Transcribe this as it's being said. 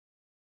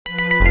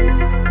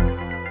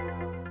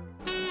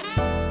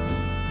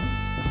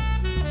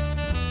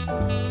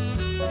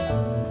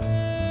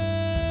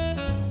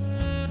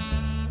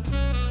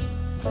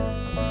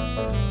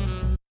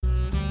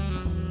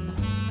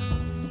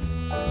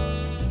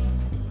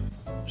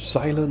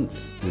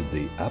Silence is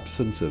the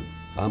absence of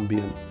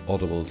ambient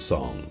audible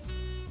song,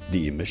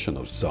 the emission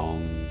of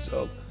songs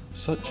of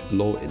such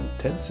low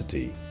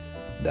intensity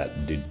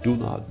that they do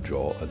not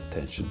draw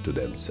attention to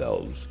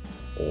themselves,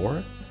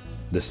 or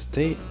the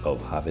state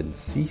of having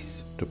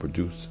ceased to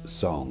produce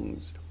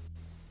songs.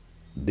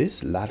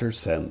 This latter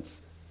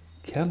sense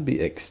can be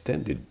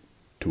extended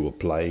to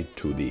apply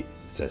to the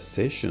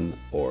cessation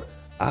or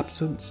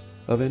absence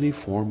of any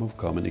form of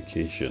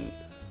communication,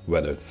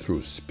 whether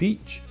through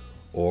speech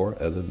or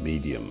other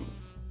medium.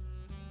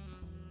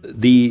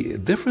 The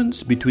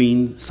difference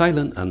between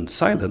silent and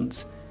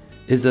silence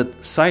is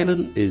that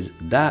silent is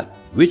that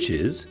which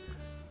is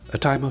a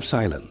time of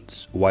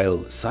silence,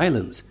 while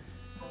silence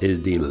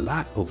is the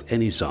lack of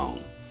any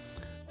sound.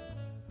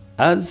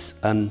 As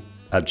an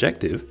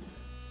adjective,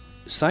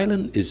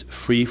 silent is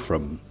free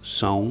from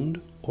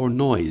sound or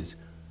noise,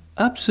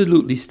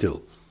 absolutely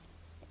still,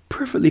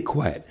 perfectly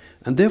quiet,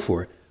 and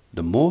therefore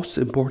the most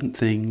important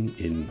thing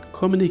in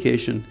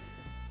communication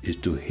is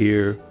to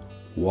hear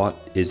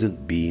what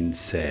isn't being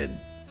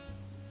said.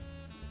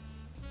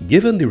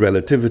 Given the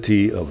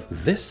relativity of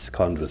this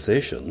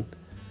conversation,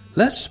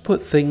 let's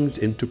put things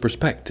into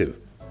perspective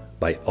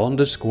by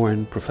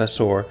underscoring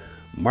Professor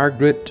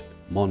Margaret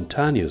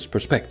Montaño's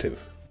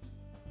perspective.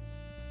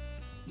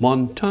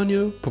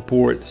 Montaño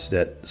purports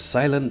that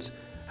silence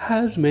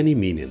has many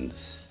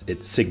meanings.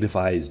 It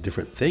signifies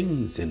different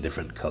things in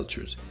different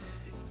cultures.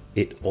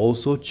 It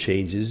also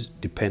changes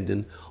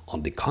depending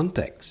on the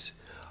context.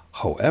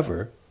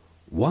 However,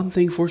 one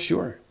thing for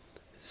sure,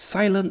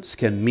 silence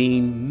can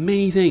mean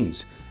many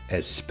things,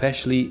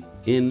 especially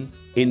in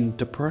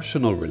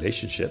interpersonal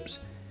relationships.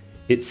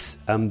 It's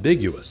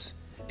ambiguous.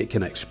 It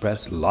can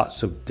express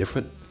lots of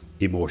different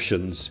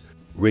emotions,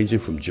 ranging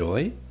from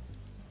joy,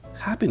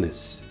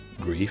 happiness,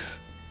 grief,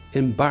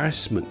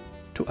 embarrassment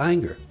to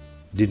anger,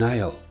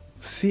 denial,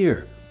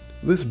 fear,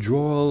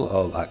 withdrawal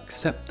of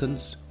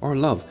acceptance or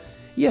love.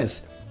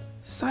 Yes,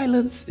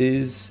 silence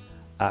is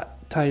at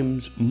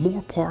times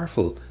more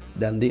powerful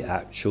than the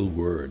actual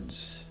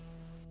words.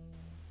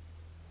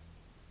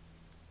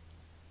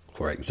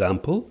 For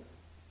example,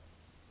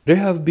 there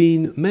have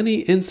been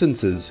many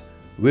instances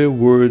where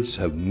words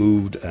have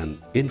moved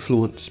and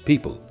influenced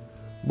people.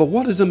 But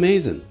what is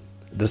amazing,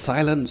 the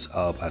silence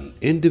of an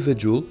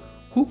individual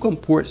who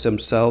comports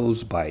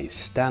themselves by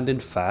standing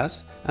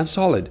fast and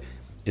solid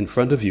in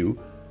front of you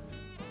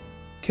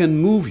can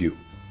move you,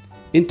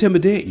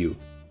 intimidate you,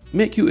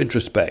 make you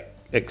introspect,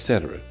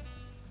 etc.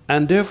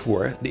 And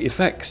therefore, the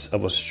effects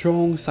of a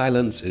strong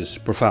silence is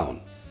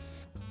profound.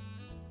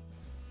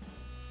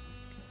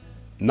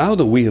 Now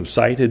that we have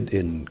cited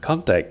in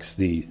context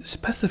the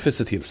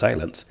specificity of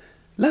silence,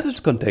 let us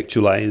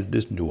contextualize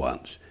this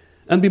nuance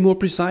and be more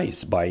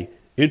precise by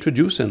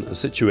introducing a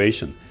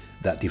situation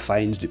that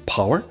defines the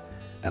power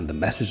and the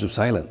message of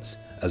silence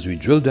as we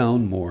drill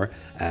down more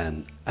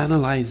and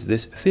analyze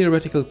this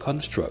theoretical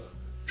construct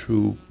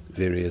through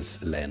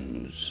various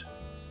lenses.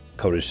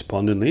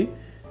 Correspondingly,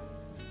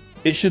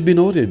 it should be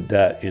noted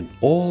that in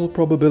all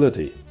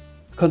probability,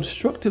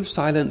 constructive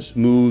silence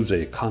moves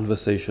a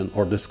conversation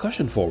or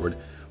discussion forward,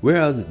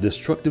 whereas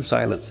destructive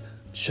silence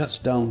shuts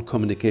down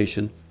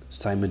communication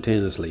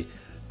simultaneously,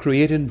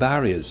 creating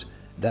barriers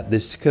that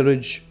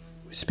discourage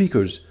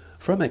speakers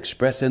from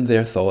expressing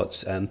their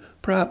thoughts and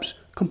perhaps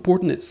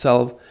comporting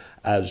itself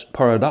as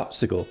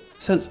paradoxical,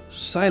 since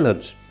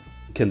silence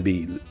can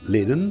be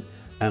leaden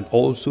and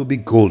also be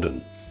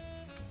golden.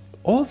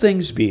 All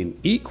things being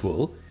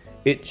equal,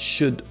 it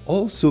should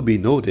also be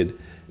noted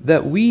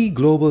that we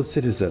global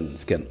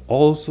citizens can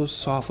also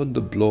soften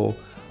the blow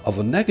of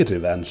a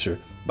negative answer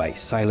by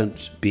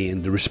silence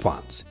being the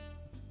response.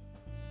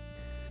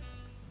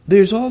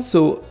 There's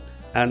also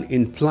an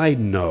implied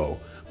no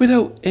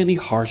without any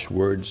harsh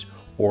words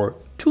or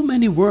too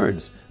many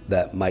words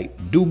that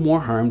might do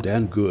more harm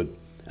than good.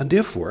 And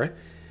therefore,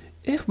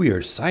 if we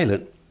are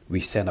silent,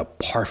 we send a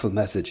powerful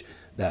message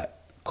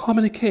that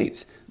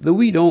communicates that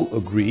we don't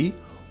agree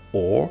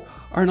or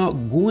are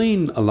not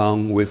going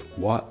along with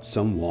what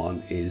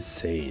someone is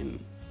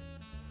saying.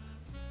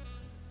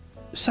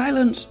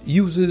 Silence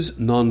uses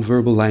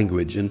nonverbal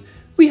language, and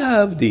we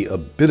have the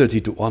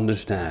ability to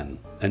understand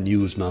and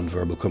use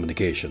nonverbal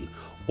communication,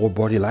 or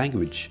body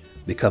language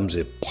becomes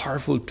a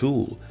powerful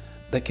tool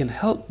that can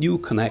help you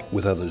connect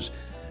with others,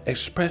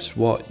 express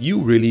what you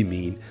really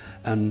mean,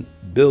 and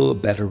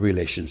build better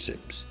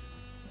relationships.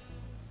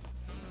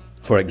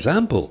 For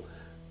example,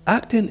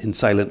 acting in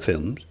silent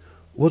films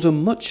was a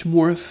much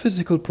more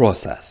physical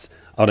process,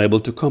 unable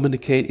to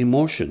communicate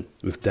emotion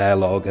with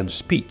dialogue and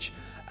speech.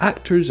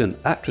 Actors and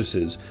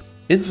actresses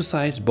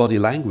emphasized body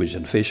language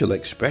and facial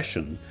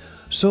expression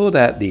so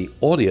that the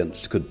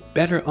audience could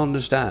better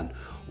understand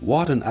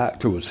what an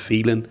actor was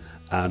feeling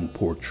and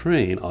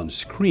portraying on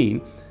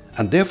screen,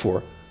 and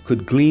therefore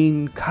could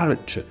glean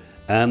character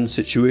and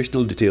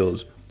situational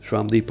details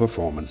from the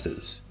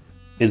performances.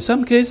 In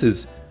some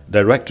cases,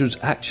 directors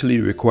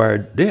actually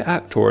required their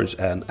actors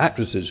and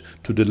actresses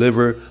to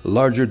deliver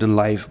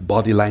larger-than-life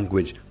body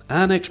language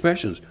and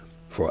expressions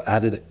for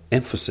added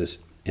emphasis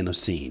in a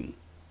scene.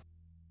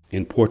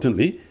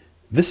 Importantly,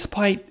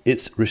 despite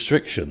its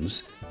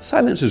restrictions,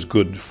 silence is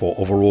good for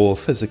overall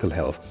physical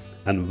health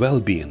and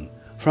well-being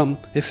from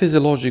a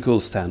physiological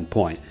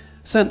standpoint,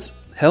 since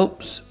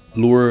helps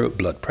lower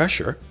blood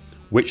pressure,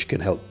 which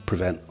can help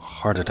prevent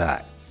heart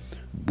attack,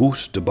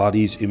 boost the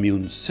body's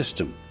immune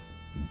system,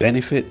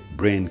 benefit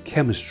brain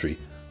chemistry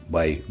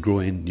by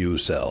growing new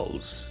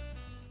cells.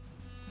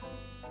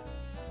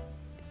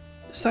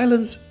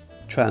 Silence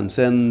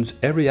transcends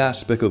every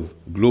aspect of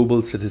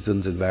global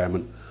citizens'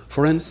 environment.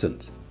 For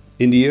instance,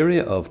 in the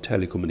area of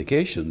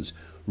telecommunications,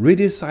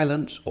 radio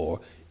silence or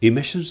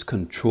emissions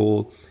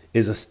control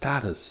is a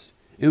status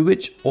in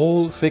which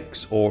all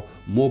fixed or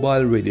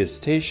mobile radio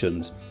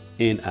stations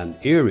in an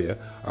area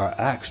are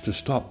asked to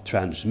stop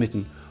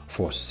transmitting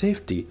for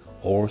safety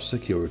or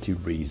security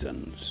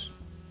reasons.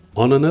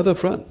 On another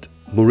front,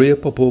 Maria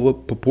Popova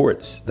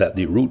purports that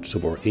the roots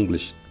of our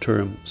English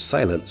term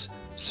silence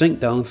sink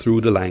down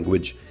through the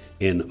language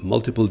in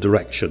multiple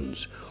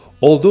directions.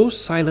 Although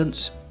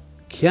silence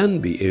can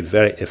be a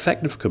very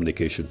effective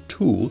communication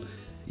tool,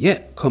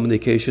 yet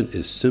communication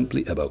is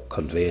simply about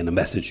conveying a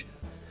message.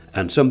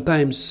 And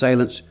sometimes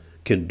silence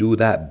can do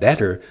that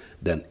better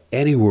than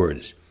any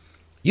words.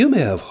 You may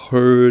have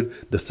heard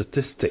the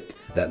statistic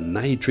that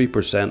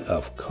 93%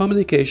 of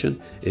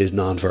communication is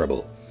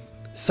nonverbal.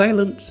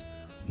 Silence,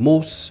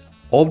 most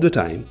of the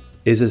time,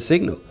 is a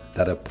signal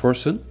that a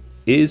person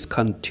is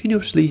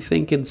continuously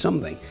thinking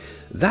something.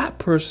 That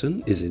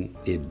person is in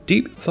a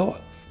deep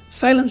thought.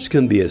 Silence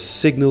can be a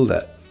signal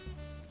that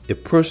a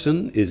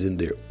person is in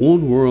their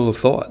own world of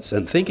thoughts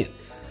and thinking.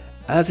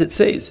 As it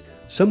says,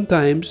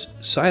 sometimes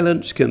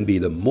silence can be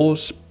the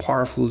most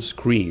powerful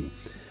scream.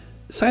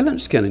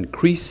 Silence can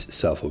increase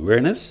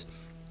self-awareness,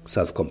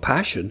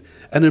 self-compassion,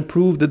 and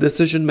improve the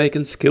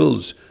decision-making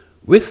skills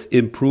with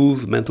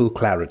improved mental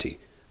clarity.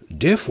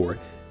 Therefore,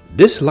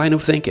 this line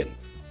of thinking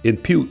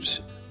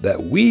imputes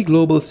that we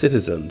global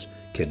citizens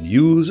can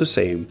use the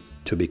same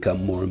to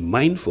become more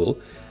mindful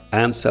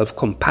and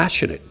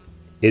self-compassionate.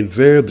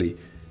 Invariably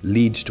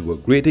leads to a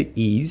greater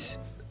ease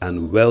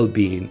and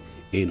well-being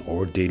in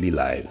our daily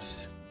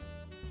lives.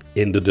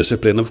 In the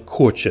discipline of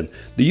coaching,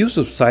 the use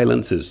of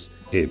silence is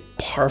a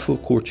powerful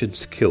coaching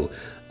skill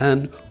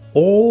and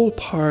all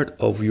part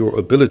of your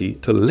ability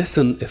to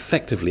listen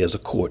effectively as a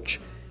coach,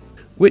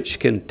 which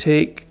can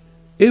take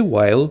a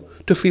while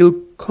to feel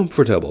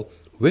comfortable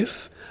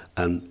with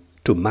and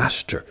to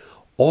master,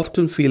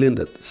 often feeling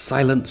that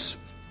silence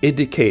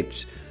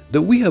indicates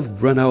that we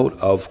have run out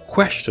of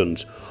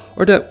questions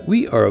or that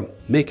we are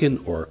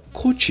making our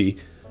coachee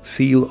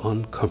feel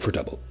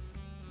uncomfortable.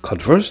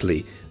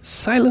 Conversely,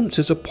 silence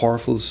is a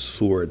powerful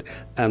sword,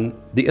 and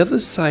the other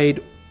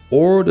side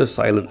or the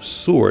silent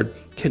sword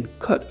can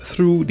cut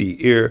through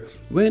the air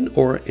when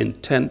our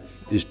intent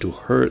is to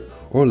hurt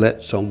or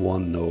let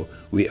someone know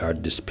we are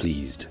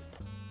displeased.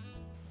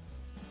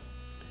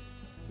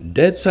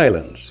 Dead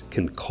silence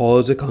can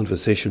cause a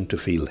conversation to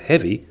feel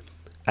heavy,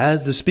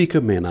 as the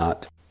speaker may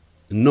not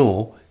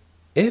know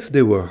if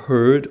they were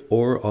heard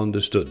or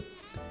understood.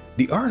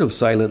 The art of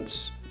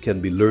silence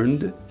can be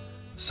learned.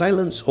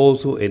 Silence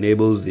also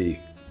enables the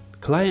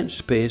client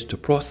space to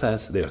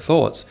process their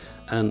thoughts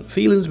and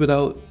feelings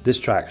without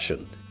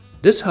distraction.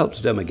 This helps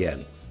them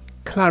gain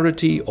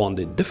clarity on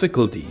the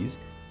difficulties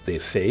they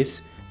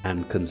face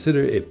and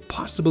consider a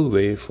possible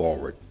way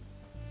forward.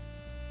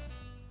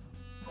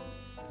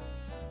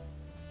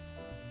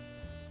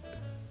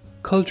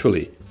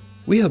 Culturally,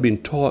 we have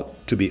been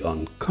taught to be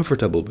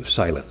uncomfortable with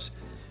silence.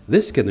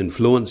 This can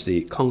influence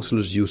the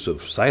counselor's use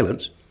of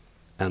silence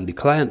and the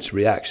client's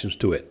reactions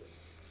to it.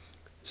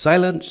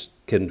 Silence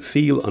can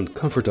feel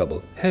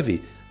uncomfortable,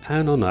 heavy,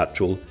 and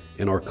unnatural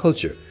in our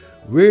culture,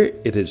 where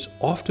it is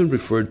often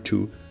referred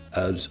to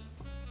as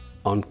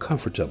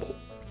uncomfortable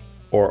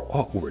or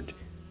awkward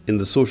in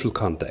the social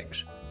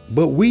context.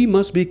 But we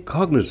must be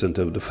cognizant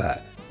of the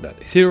fact that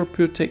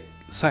therapeutic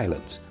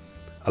silence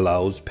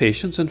allows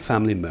patients and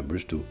family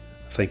members to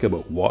think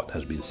about what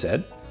has been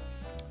said,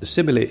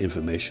 assimilate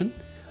information,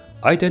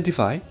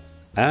 identify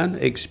and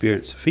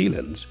experience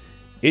feelings,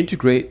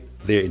 integrate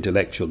their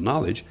intellectual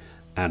knowledge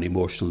and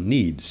emotional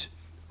needs,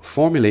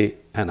 formulate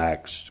and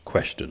ask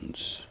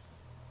questions.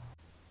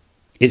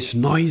 It's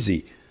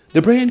noisy.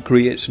 The brain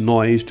creates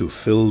noise to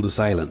fill the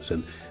silence,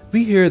 and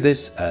we hear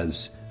this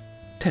as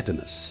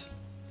tetanus.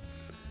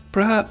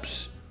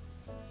 Perhaps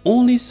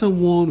only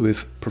someone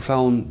with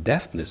profound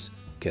deafness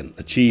can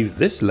achieve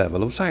this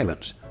level of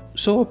silence,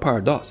 so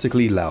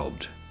paradoxically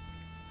loud.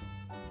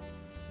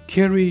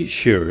 Kerry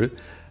Shearer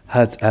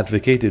has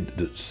advocated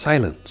that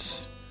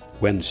silence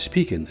when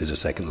speaking is a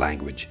second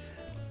language.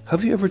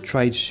 Have you ever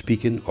tried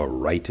speaking or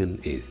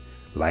writing a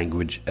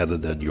language other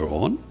than your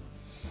own?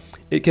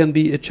 It can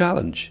be a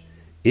challenge.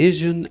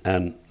 Asian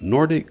and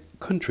Nordic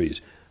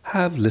countries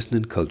have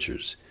listening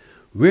cultures,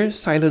 where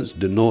silence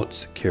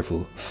denotes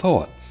careful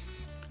thought.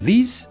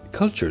 These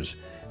cultures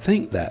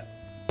think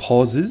that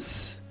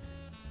pauses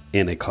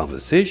in a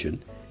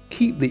conversation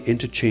keep the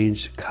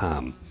interchange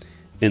calm.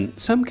 In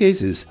some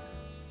cases,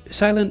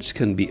 silence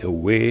can be a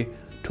way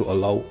to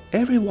allow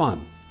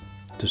everyone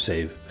to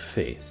save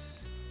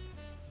face.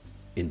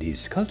 In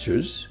these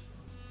cultures,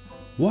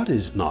 what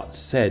is not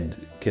said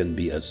can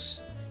be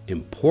as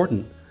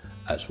important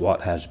as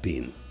what has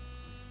been.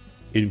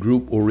 In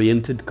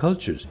group-oriented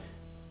cultures,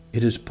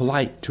 it is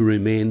polite to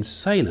remain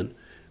silent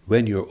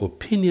when your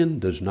opinion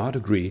does not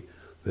agree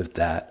with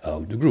that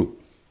of the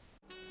group.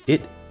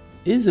 It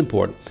is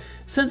important,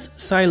 since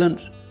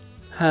silence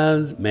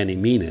has many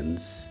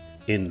meanings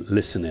in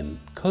listening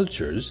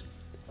cultures,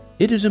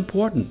 it is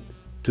important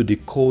to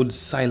decode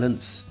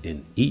silence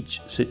in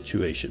each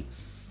situation.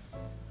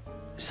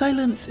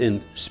 Silence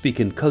in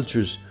speaking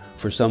cultures,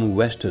 for some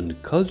Western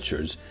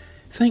cultures,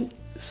 think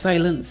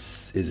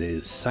silence is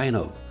a sign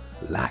of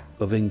lack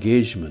of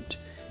engagement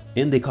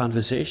in the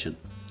conversation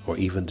or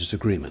even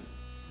disagreement.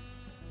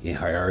 In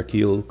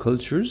hierarchical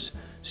cultures,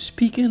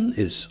 speaking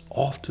is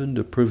often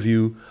the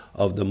purview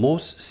of the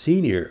most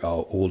senior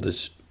or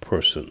oldest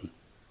person.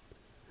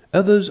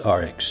 Others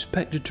are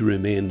expected to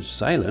remain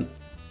silent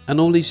and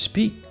only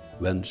speak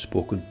when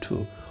spoken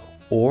to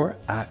or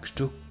asked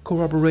to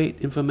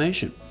corroborate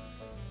information.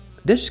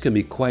 This can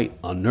be quite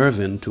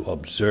unnerving to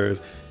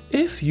observe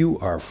if you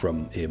are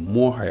from a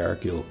more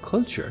hierarchical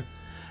culture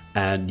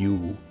and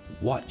you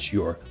watch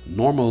your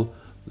normal,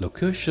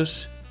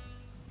 loquacious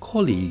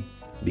colleague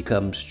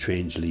become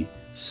strangely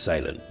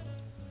silent.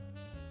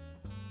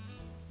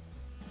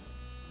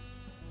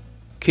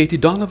 Katie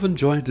Donovan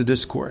joins the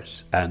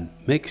discourse and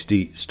makes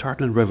the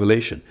startling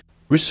revelation.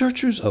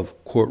 Researchers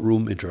of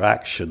courtroom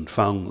interaction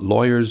found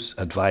lawyers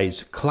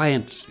advise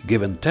clients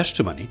given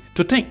testimony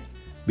to think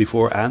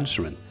before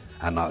answering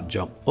and not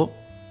jump up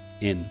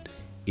in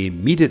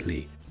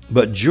immediately.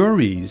 But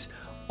juries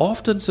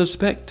often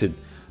suspected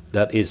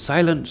that a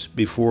silence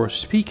before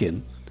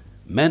speaking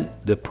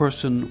meant the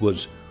person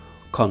was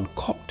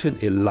concocting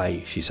a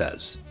lie, she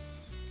says.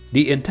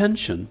 The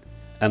intention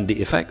and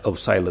the effect of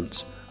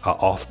silence are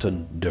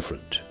often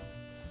different.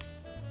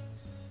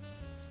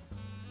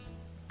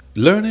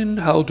 Learning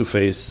how to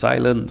face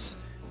silence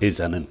is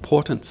an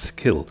important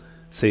skill,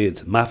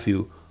 says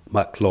Matthew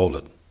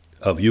McLaughlin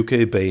of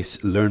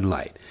UK-based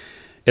LearnLight,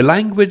 a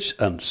language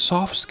and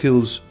soft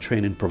skills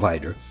training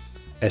provider,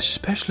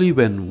 especially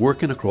when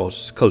working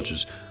across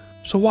cultures.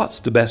 So what's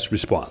the best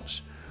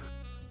response?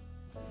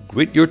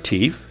 Grit your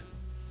teeth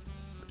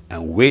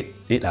and wait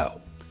it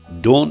out.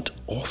 Don't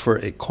offer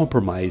a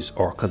compromise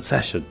or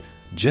concession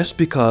just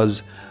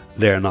because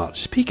they're not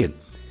speaking.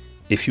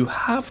 If you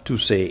have to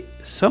say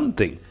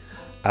something,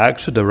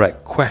 ask a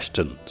direct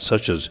question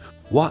such as,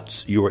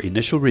 what's your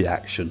initial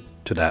reaction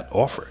to that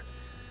offer?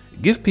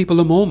 Give people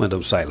a moment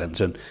of silence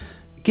and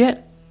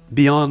get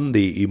beyond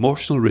the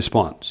emotional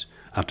response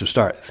and to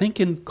start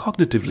thinking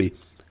cognitively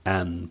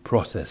and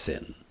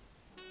processing.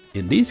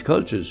 In these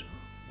cultures,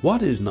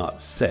 what is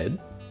not said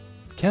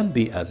can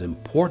be as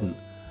important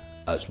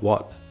as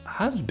what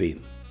has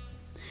been.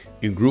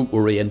 In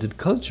group-oriented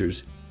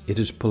cultures, it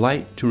is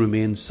polite to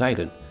remain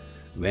silent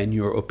when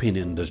your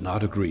opinion does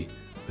not agree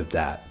with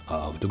that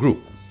of the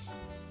group.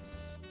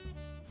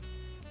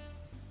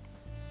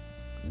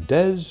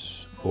 Des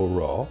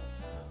O'Rourke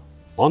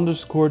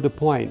underscored the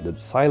point that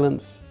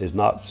silence is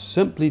not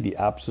simply the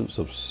absence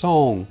of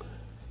song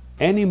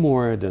any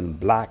more than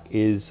black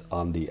is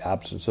on the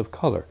absence of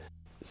color.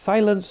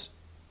 Silence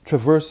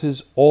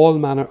traverses all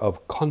manner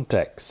of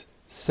contexts,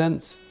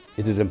 since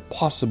it is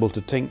impossible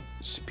to think,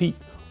 speak,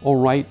 or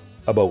write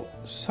about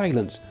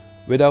silence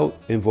without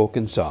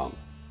invoking song.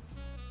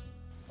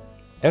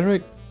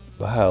 Eric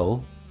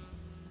Bahel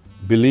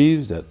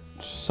believes that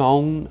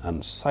song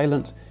and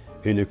silence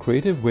in a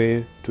creative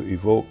way to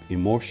evoke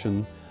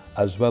emotion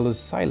as well as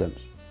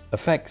silence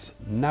affects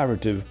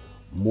narrative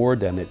more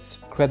than it's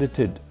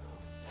credited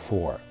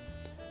for.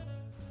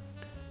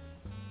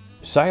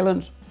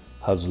 Silence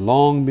has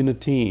long been a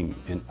theme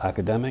in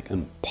academic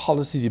and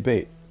policy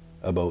debate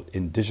about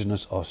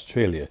Indigenous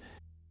Australia.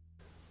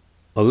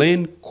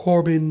 Elaine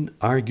Corbin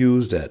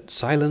argues that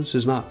silence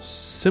is not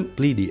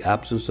simply the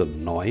absence of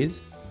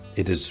noise,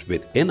 it is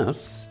within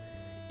us,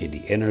 in the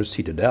inner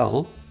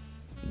citadel,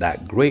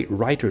 that great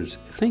writers,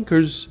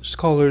 thinkers,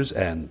 scholars,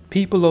 and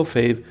people of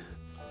faith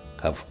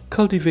have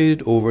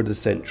cultivated over the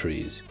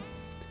centuries.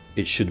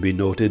 It should be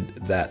noted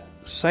that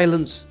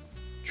silence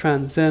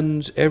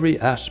transcends every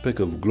aspect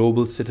of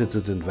global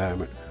citizens'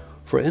 environment.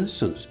 For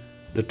instance,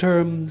 the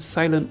term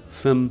silent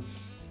film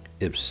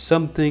is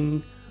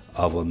something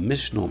of a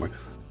misnomer,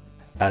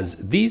 as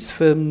these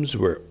films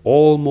were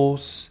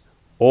almost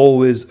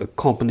always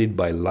accompanied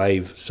by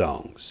live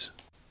songs.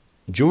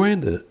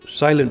 During the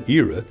silent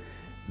era,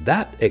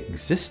 that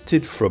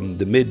existed from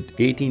the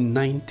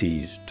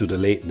mid-1890s to the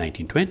late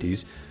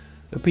 1920s,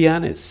 a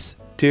pianist,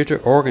 theater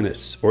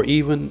organist, or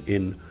even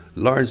in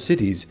large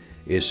cities,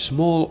 a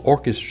small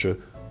orchestra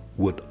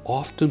would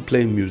often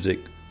play music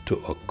to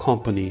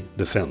accompany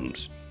the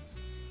films.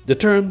 The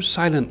term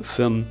silent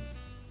film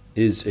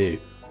is a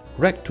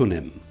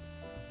rectonym,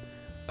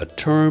 a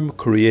term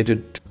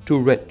created to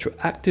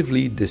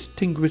retroactively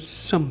distinguish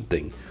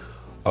something.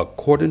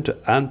 According to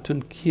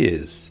Anton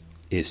Keyes,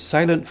 a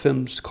silent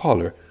film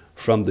scholar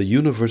from the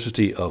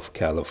University of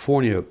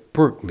California,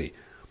 Berkeley,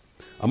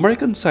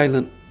 American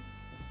silent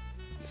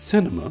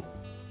cinema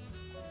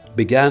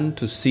began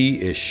to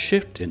see a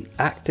shift in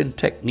acting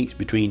techniques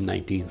between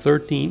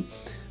 1913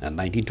 and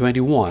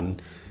 1921,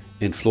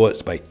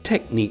 influenced by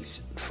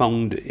techniques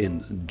found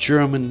in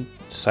German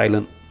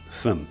silent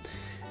film.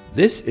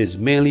 This is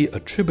mainly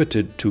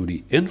attributed to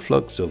the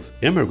influx of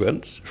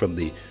immigrants from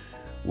the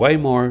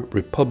Weimar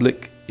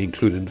Republic,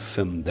 including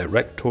film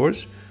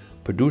directors,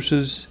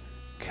 producers,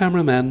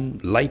 cameramen,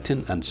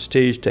 lighting and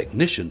stage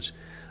technicians,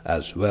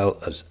 as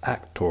well as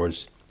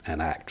actors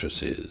and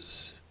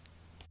actresses.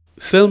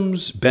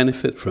 Films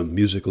benefit from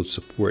musical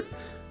support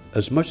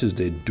as much as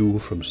they do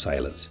from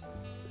silence,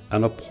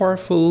 and a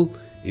powerful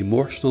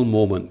emotional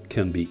moment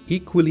can be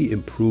equally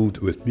improved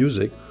with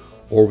music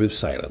or with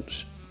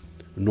silence.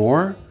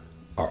 Nor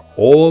are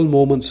all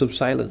moments of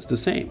silence the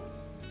same.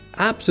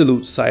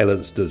 Absolute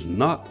silence does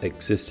not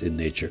exist in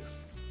nature.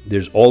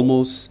 There's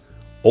almost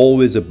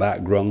always a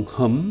background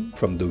hum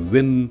from the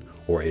wind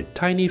or a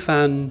tiny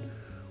fan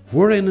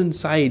whirring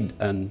inside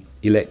an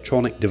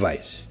electronic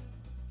device.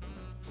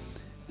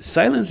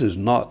 Silence is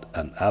not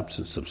an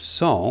absence of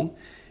song,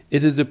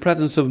 it is the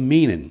presence of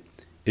meaning.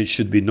 It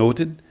should be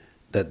noted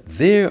that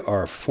there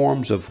are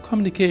forms of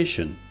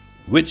communication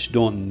which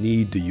don't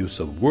need the use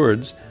of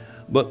words,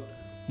 but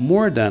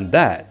more than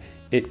that,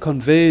 it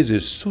conveys a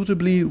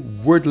suitably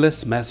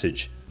wordless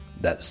message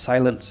that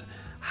silence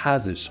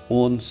has its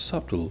own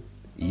subtle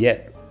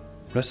yet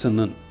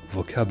resonant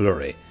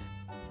vocabulary.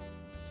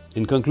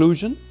 In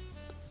conclusion,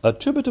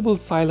 attributable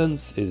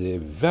silence is a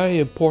very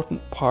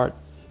important part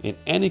in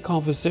any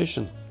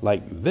conversation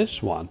like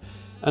this one,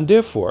 and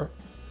therefore,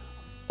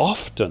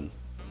 often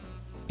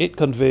it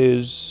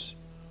conveys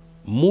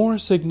more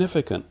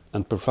significant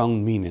and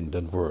profound meaning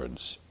than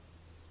words.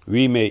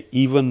 We may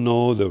even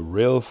know the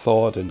real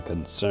thought and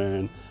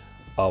concern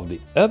of the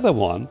other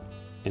one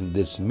in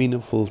this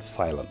meaningful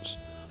silence.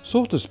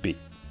 So to speak,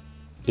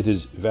 it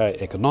is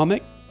very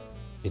economic.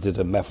 It is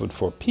a method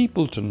for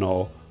people to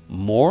know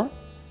more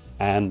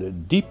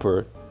and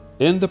deeper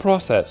in the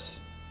process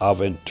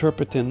of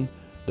interpreting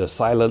the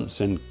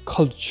silence in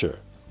culture.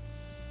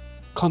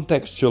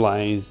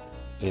 Contextualized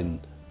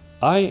in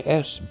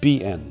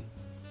ISBN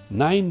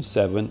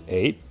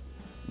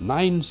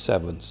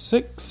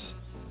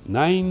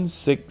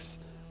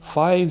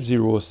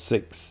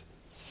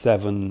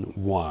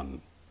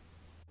 978-976-9650671.